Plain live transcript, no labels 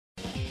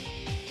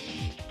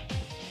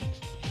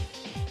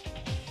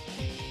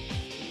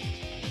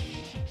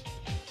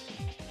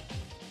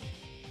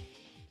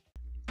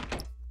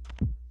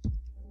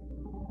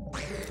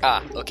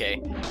Ah,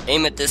 okay.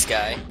 Aim at this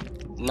guy,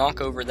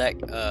 knock over that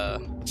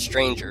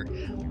stranger,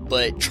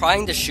 but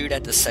trying to shoot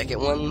at the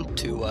second one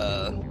to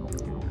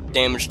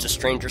damage the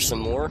stranger some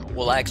more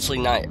will actually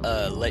not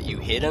let you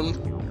hit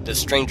him. The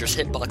stranger's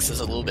hitbox is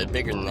a little bit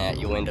bigger than that.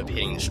 You'll end up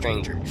hitting the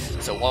stranger.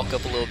 So walk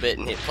up a little bit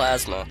and hit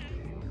plasma,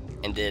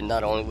 and then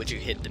not only would you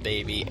hit the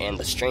baby and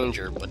the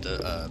stranger, but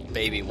the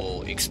baby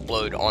will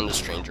explode on the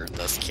stranger,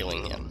 thus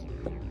killing him.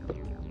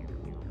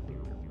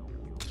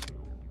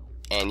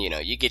 And, you know,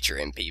 you get your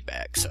MP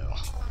back, so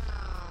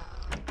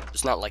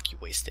it's not like you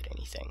wasted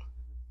anything.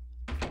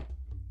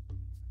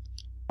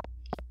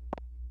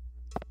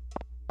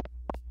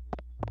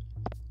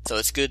 So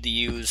it's good to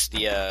use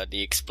the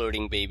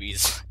exploding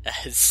babies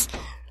as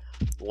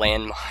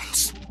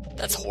landmines.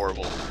 That's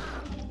horrible.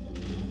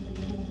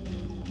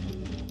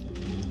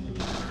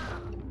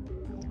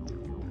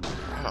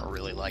 I don't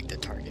really like the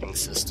targeting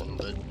system,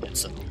 but it's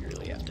something you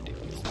really have to deal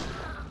with.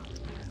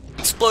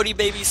 Explodey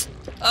babies!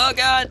 Oh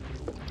god!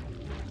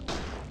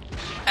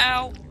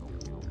 Ow!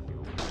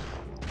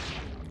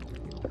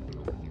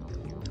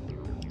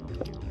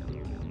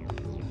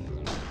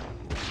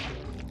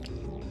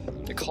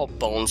 They're called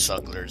bone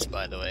sucklers,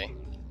 by the way.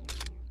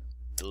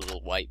 The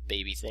little white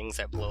baby things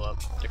that blow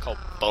up. They're called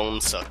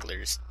bone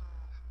sucklers.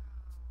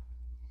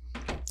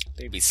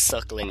 They'd be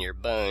suckling your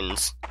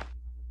bones.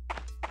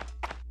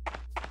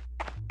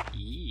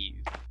 Ew.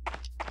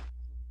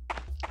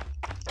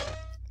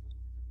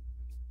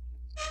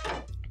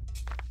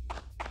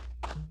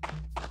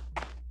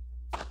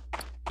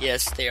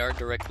 Yes, they are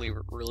directly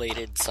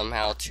related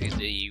somehow to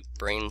the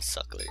brain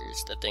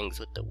sucklers, the things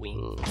with the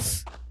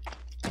wings.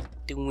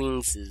 The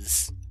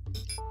wingses.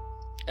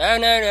 Oh,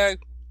 no.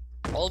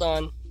 Hold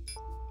on.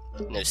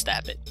 No,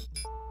 stab it.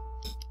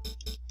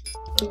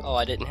 Oh,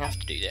 I didn't have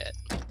to do that.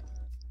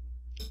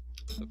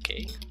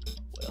 Okay.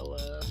 Well,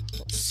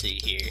 let's see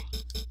here.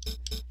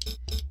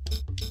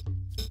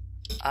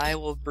 I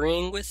will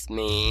bring with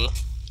me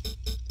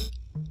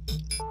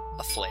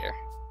a flare.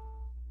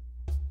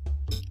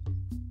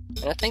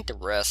 And I think the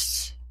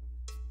rest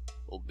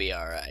will be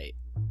alright.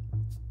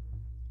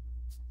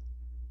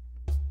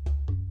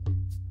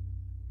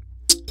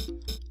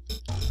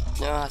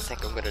 No, I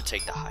think I'm gonna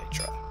take the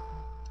Hydra.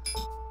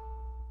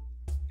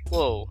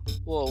 Whoa.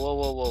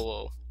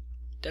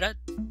 Did I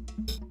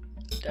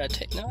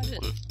take? No, I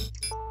didn't.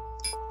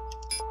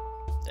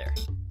 There.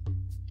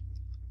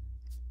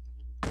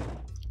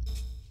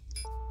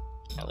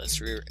 Now let's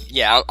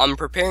yeah, I'm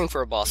preparing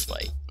for a boss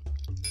fight.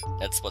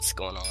 That's what's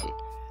going on.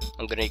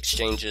 I'm going to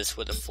exchange this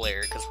with a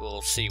flare because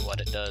we'll see what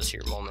it does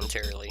here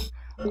momentarily.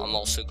 I'm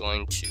also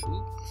going to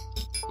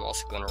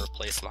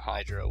replace my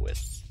Hydra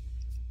with,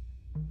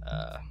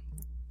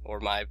 or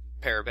my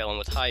Parabellum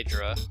with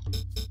Hydra.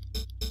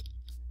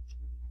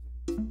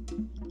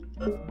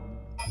 And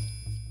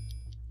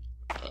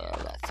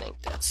I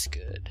think that's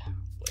good.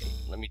 Wait,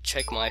 let me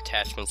check my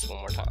attachments one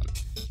more time.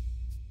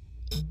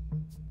 I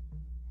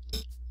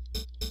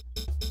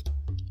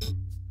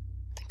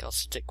think I'll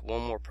stick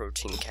one more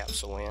protein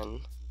capsule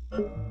in.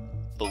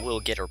 But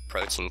we'll get a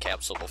protein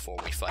capsule before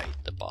we fight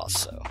the boss,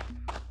 so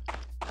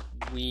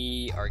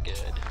we are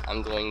good.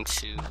 I'm going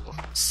to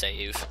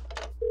save.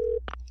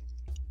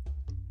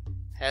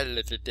 I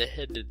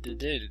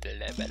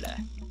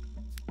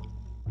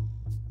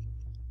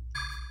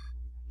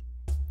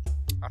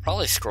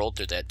probably scrolled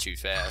through that too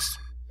fast.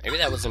 Maybe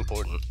that was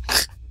important.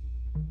 I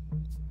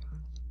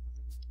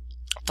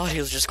thought he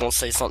was just gonna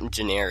say something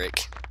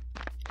generic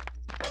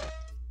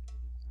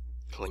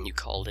when you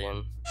called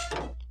in.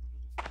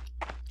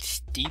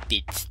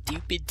 Stupid.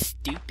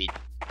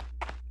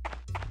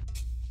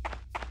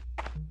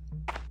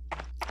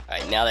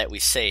 Alright, now that we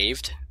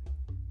saved,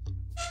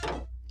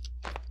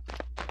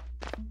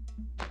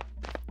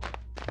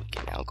 we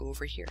can now go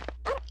over here.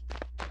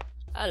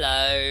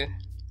 Hello.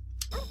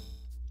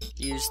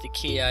 Use the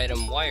key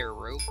item wire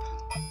rope.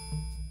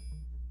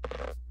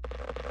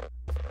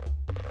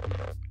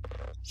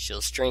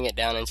 She'll string it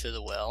down into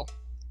the well.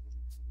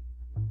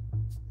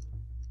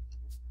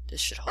 This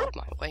should hold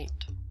my weight.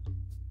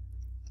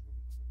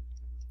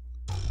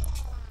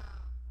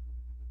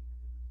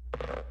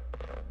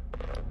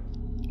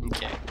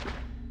 Okay.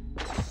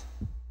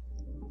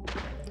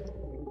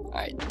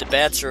 Alright, the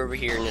bats are over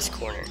here in this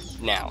corner.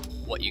 Now,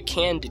 what you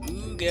can do...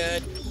 Ooh,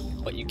 God.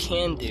 What you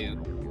can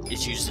do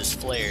is use this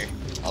flare.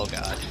 Oh,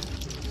 God.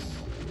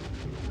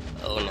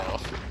 Oh, no.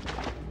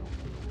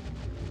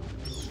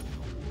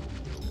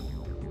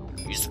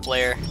 Use the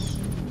flare.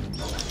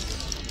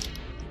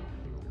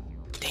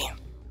 Damn.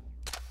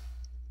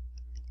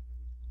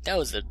 That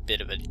was a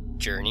bit of a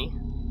journey.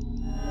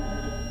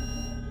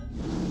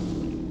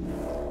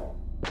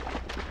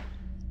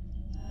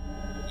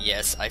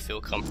 Yes, I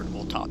feel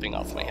comfortable topping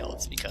off my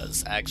health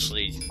because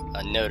actually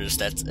I noticed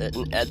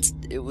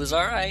it was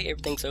alright,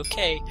 everything's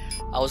okay.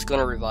 I was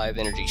gonna revive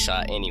energy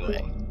shot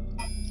anyway,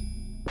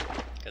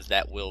 because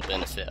that will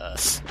benefit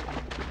us.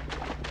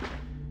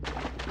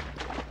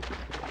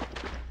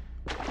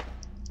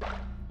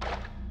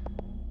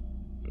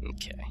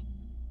 Okay.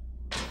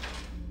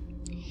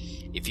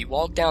 If you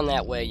walk down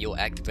that way, you'll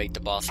activate the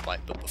boss fight,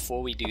 but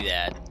before we do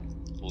that,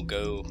 we'll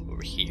go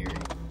over here,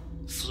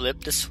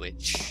 flip the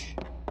switch,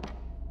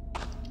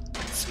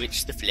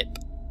 switch the flip,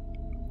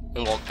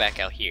 and walk back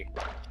out here.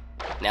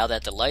 Now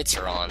that the lights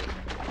are on,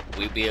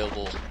 we'll be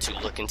able to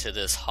look into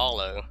this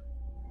hollow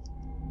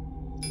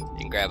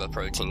and grab a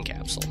protein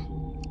capsule.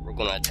 We're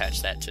going to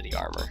attach that to the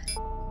armor.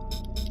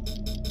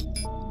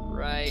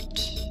 Right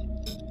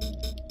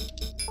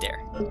there.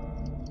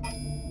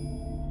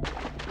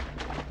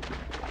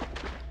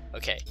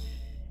 Okay.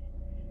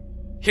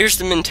 Here's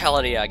the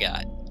mentality I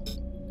got.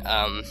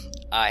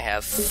 I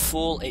have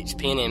full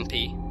HP and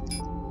MP.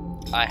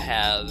 I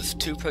have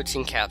 2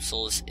 protein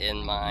capsules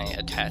in my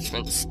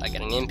attachments. I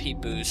got an MP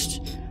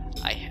boost.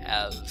 I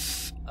have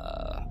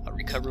a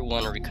recovery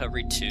 1, a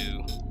recovery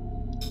 2.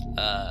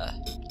 I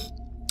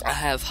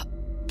have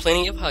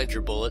plenty of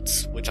Hydra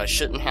bullets, which I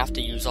shouldn't have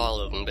to use all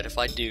of them, but if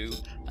I do,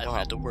 I don't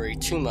have to worry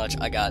too much.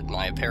 I got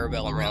my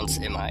Parabellum rounds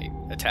in my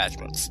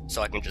attachments,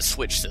 so I can just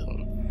switch to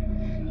them.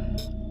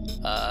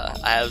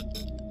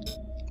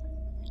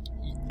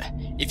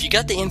 If you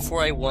got the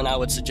M4A1, I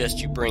would suggest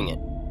you bring it.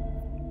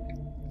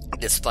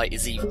 This fight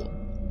is evil.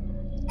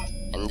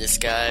 And this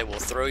guy will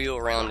throw you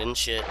around and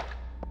shit.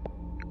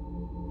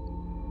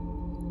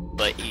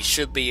 But he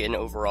should be an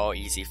overall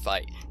easy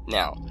fight.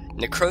 Now,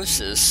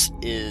 Necrosis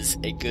is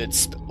a good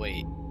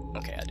wait.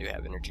 Okay, I do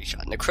have energy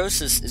shot.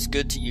 Necrosis is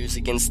good to use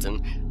against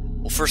him.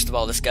 Well, first of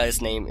all, this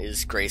guy's name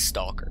is Grey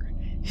Stalker.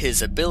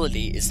 His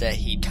ability is that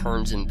he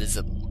turns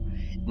invisible.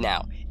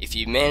 Now, if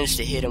you manage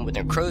to hit him with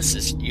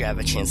Necrosis, you have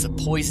a chance of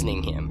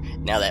poisoning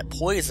him. Now, that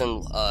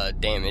poison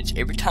damage,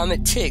 every time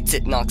it ticks,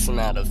 it knocks him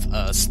out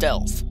of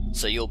stealth.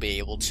 So you'll be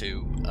able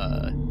to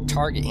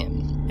target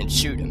him and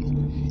shoot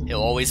him. He'll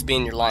always be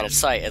in your line of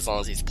sight as long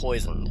as he's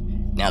poisoned.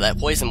 Now, that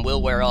poison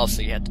will wear off,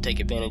 so you have to take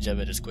advantage of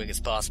it as quick as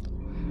possible.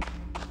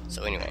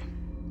 So anyway,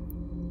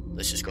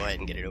 let's just go ahead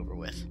and get it over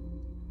with.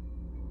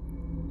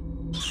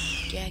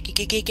 I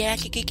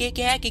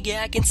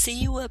can see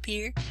you up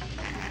here.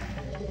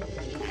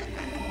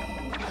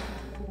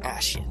 Ah,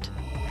 shit.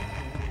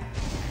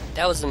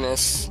 That was a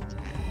miss.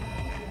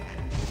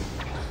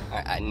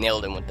 I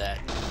nailed him with that.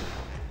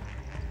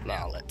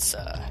 Now let's,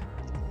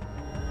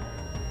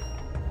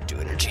 do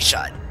energy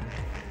shot.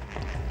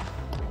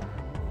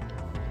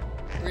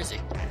 Where is he?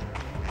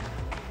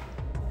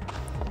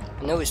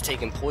 I know he's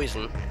taking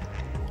poison.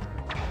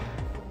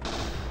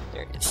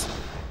 There he is.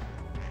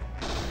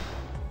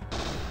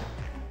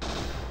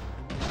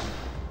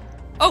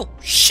 Oh,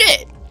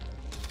 shit!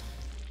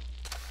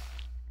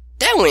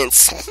 That went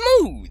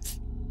smooth!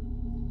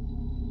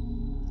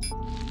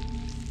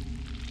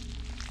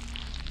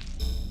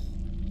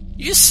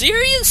 You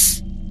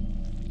serious?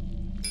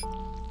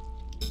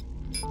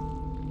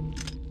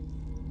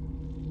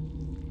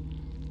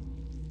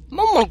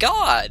 Oh my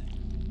god!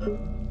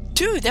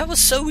 Dude, that was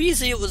so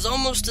easy, it was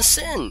almost a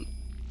sin.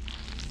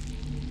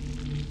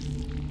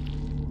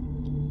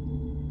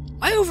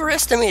 I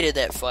overestimated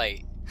that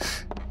fight.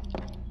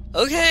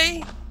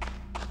 Okay.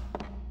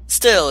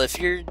 Still, if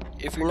you're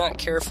not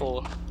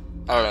careful,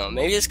 I don't know,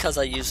 maybe it's because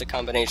I used a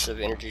combination of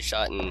energy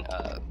shot and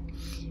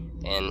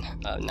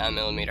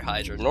 9mm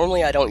Hydra.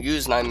 Normally I don't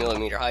use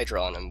 9mm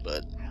Hydra on him,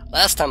 but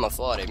last time I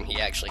fought him,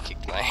 he actually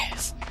kicked my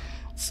ass.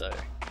 So,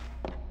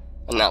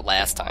 well, not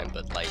last time,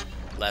 but like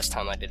last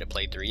time I did a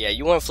playthrough. Yeah,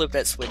 you want to flip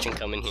that switch and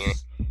come in here.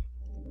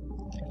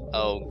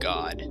 Oh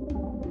god.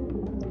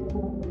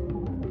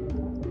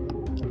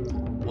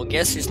 Well,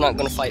 guess who's not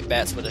going to fight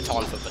bats with a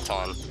Tonfa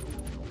baton?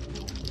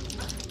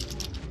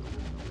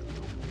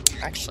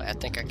 Actually, I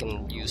think I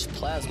can use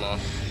plasma.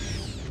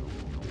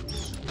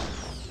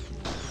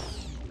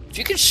 If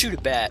you could shoot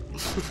a bat,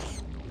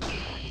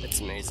 that's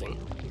amazing.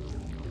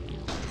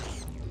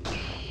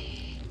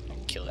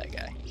 Kill that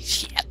guy.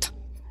 Shit.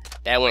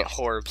 That went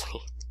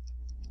horribly.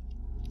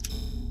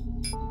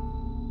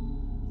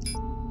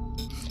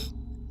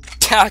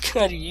 How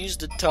could I use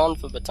the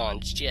Tonfa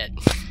baton? Shit.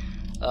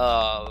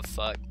 Oh,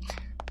 fuck.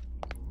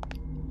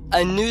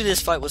 I knew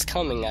this fight was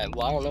coming. I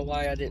don't know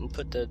why I didn't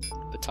put the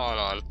baton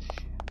on.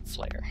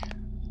 Flare.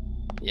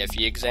 Yeah, if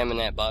you examine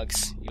that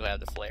box, you'll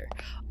have the flare.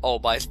 Oh,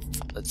 by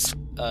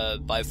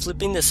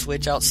flipping the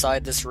switch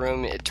outside this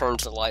room, it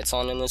turns the lights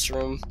on in this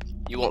room.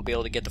 You won't be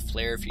able to get the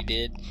flare if you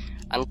did.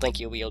 I don't think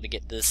you'll be able to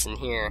get this in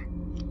here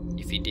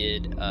if you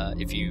did.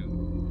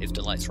 If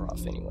the lights were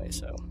off anyway.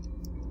 So,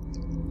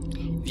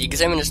 if you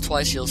examine this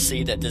twice, you'll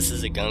see that this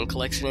is a gun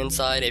collection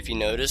inside. If you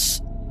notice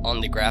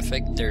on the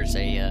graphic, there's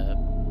a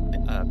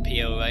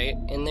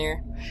PO8 in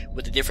there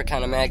with a different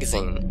kind of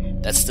magazine.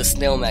 That's the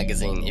snail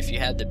magazine. If you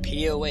have the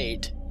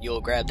PO8,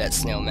 you'll grab that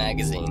snail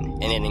magazine,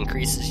 and it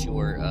increases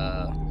your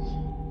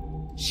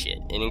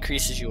It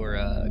increases your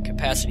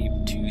capacity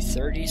to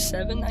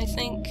 37, I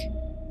think.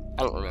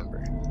 I don't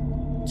remember.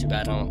 Too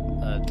bad I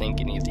don't think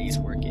any of these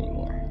work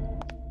anymore.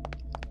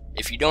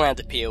 If you don't have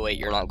the PO8,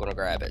 you're not going to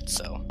grab it.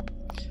 So,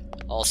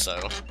 also,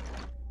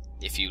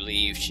 if you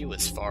leave, she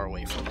was far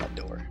away from that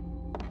door.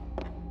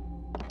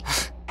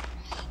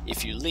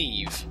 If you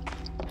leave,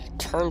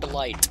 turn the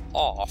light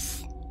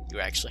off, You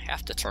actually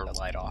have to turn the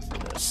light off for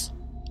this.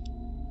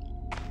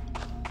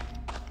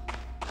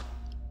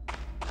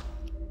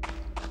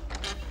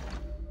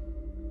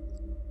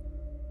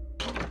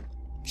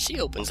 She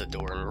opens the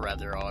door in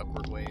rather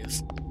awkward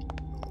ways.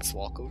 Let's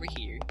walk over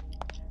here.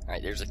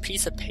 Alright, there's a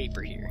piece of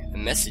paper here. A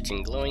message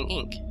in glowing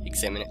ink.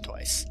 Examine it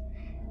twice.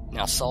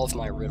 Now solve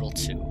my riddle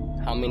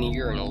 2. How many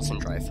urinals in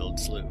dry-filled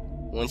glue?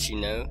 Once you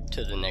know,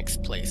 to the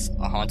next place.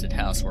 A haunted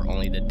house where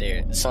only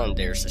the sun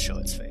dares to show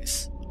its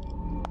face.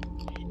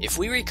 If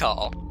we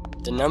recall,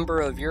 the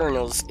number of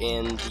urinals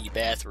in the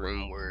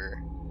bathroom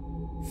were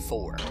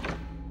 4.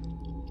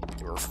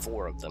 There were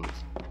 4 of them.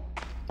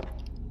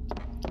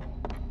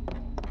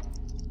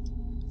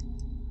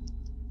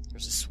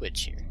 There's a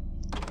switch here.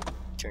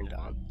 Turn it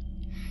on.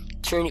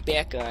 Turn it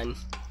back on.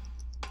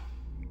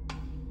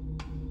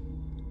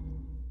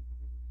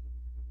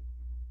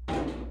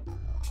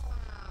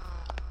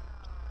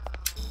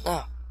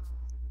 Oh.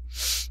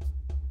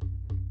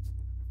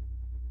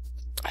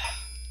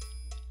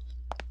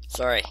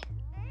 Sorry.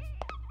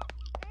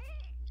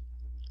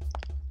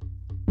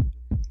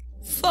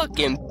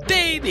 Fucking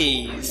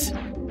babies!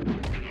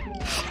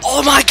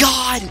 Oh my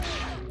god!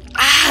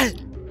 Ah!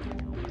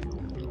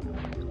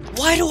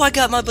 Why do I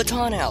got my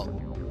baton out?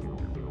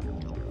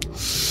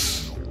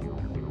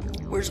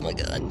 Where's my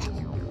gun?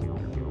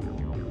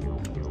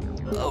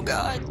 Oh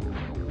god.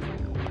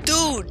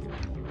 Dude!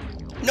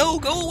 No,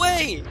 go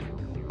away!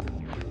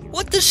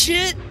 What the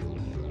shit?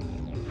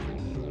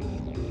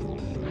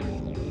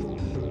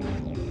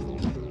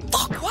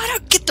 Fuck, why'd I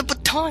get the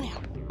baton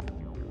out?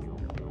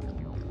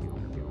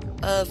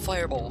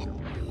 Fireball.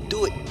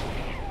 Do it.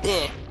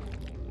 Yeah.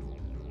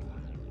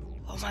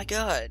 Oh my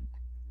god.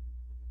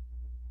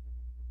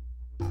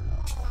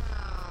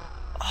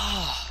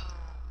 Oh.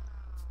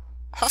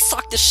 I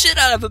socked the shit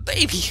out of a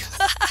baby.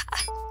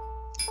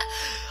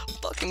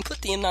 Fucking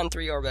put the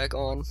M93R back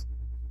on.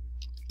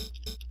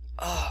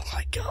 Oh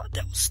my god,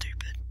 that was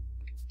stupid.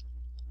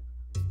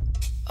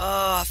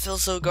 Oh, I feel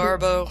so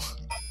garbo.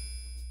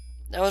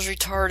 That was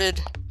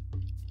retarded.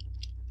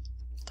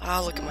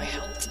 Ah, look at my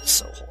health, it's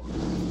so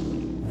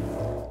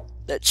horrible.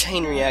 That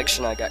chain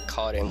reaction I got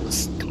caught in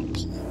was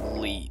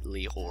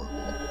completely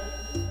horrible.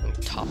 Let me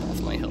top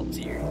off my health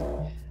here.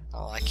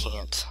 Oh, I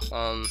can't.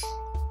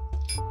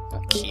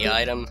 Key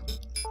item.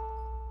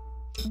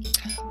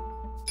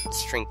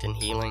 Strength and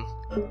healing.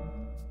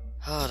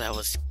 Oh, that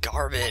was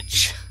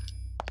garbage.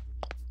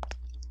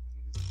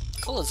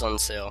 Cola's on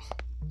sale.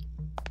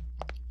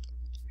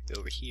 Go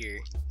over here.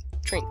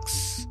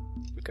 Drinks.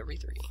 Recovery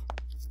 3.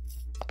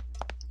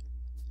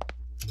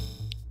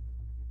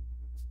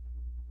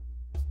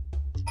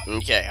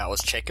 Okay, I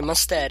was checking my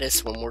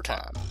status one more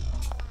time.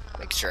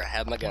 Make sure I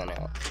have my gun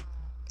out.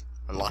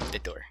 Unlock the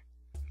door.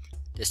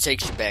 This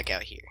takes you back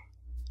out here.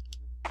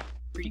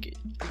 Pretty good.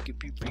 Pretty good,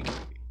 pretty good.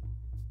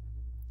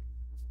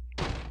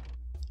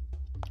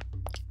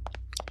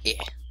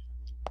 Yeah.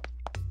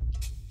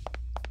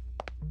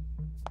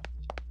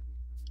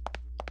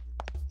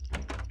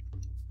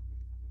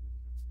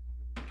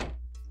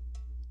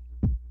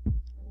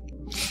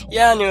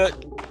 Yeah, I knew it.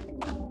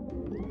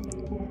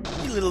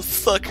 You little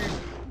fucker.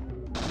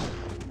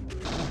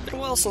 Been a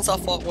while since I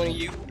fought one of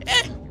you.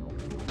 Eh.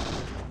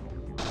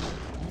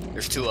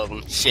 There's 2 of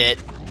them. Shit.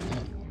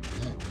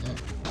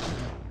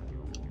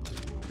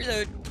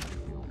 Reload.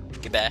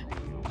 Goodbye.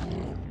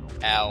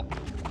 Ow.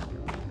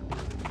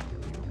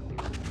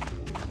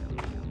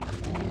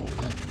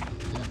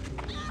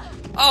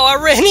 Oh, I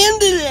ran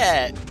into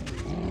that!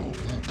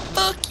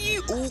 Fuck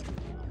you! Ooh.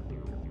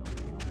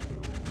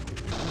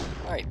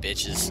 Alright,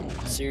 bitches.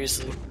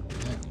 Seriously?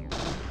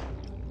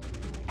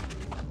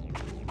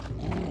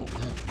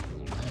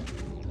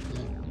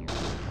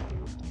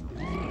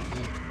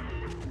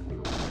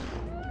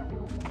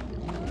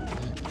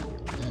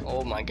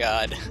 Oh my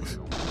god.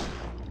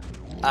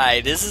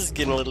 Alright, this is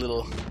getting a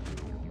little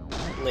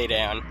lay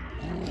down.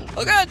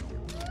 Oh god!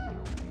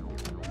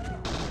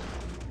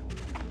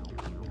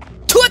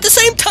 2 at the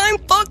same time?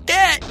 Fuck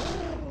that!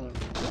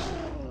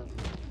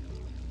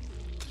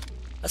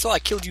 That's why I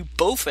killed you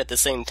both at the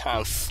same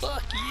time.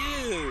 Fuck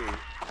you!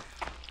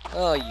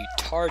 Oh, you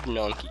tard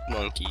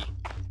monkey.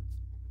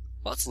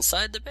 What's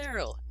inside the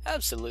barrel?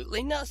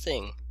 Absolutely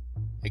nothing.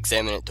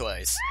 Examine it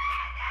twice.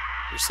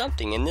 There's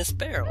something in this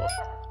barrel.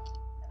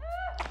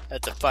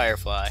 That's a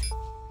firefly.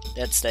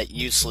 That's that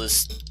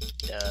useless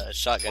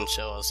shotgun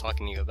shell I was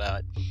talking to you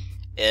about.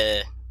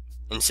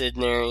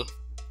 Incendiary.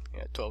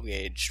 12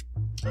 gauge.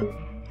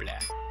 Blah.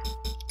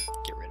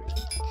 Get rid of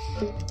it.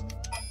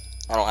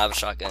 I don't have a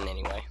shotgun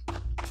anyway.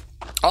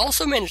 I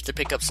also managed to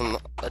pick up some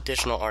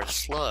additional orange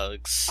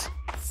slugs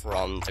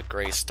from the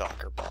Grey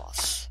Stalker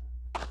boss,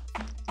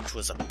 which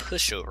was a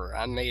pushover.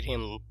 I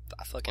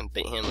fucking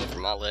bit him over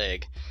my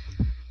leg.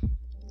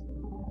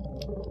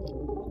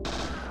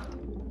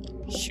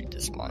 Shoot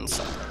this mind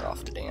suckler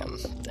off the damn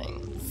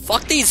thing.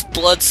 Fuck these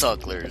blood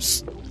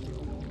sucklers.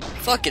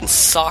 Fucking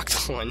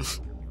socked one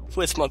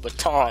with my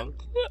baton.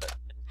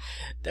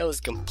 That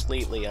was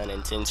completely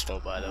unintentional,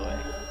 by the way.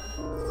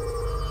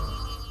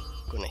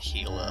 I'm gonna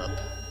heal up.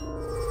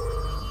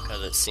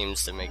 because it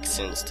seems to make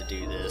sense to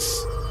do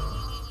this.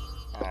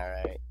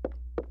 Alright.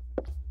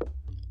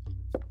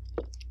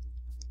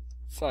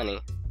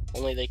 Funny.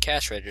 Only the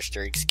cash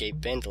register escaped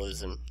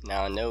vandalism.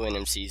 Now I know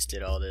NMCs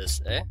did all this.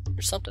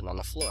 There's something on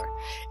the floor.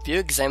 If you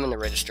examine the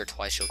register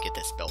twice, you'll get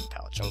this belt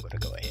pouch. I'm gonna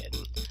go ahead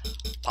and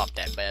pop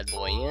that bad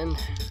boy in.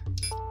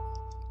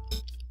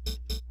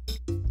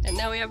 And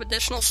now we have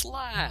additional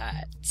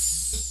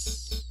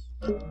slots.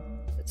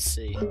 Let's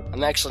see.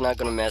 I'm actually not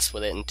gonna mess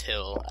with it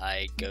until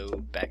I go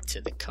back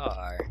to the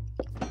car.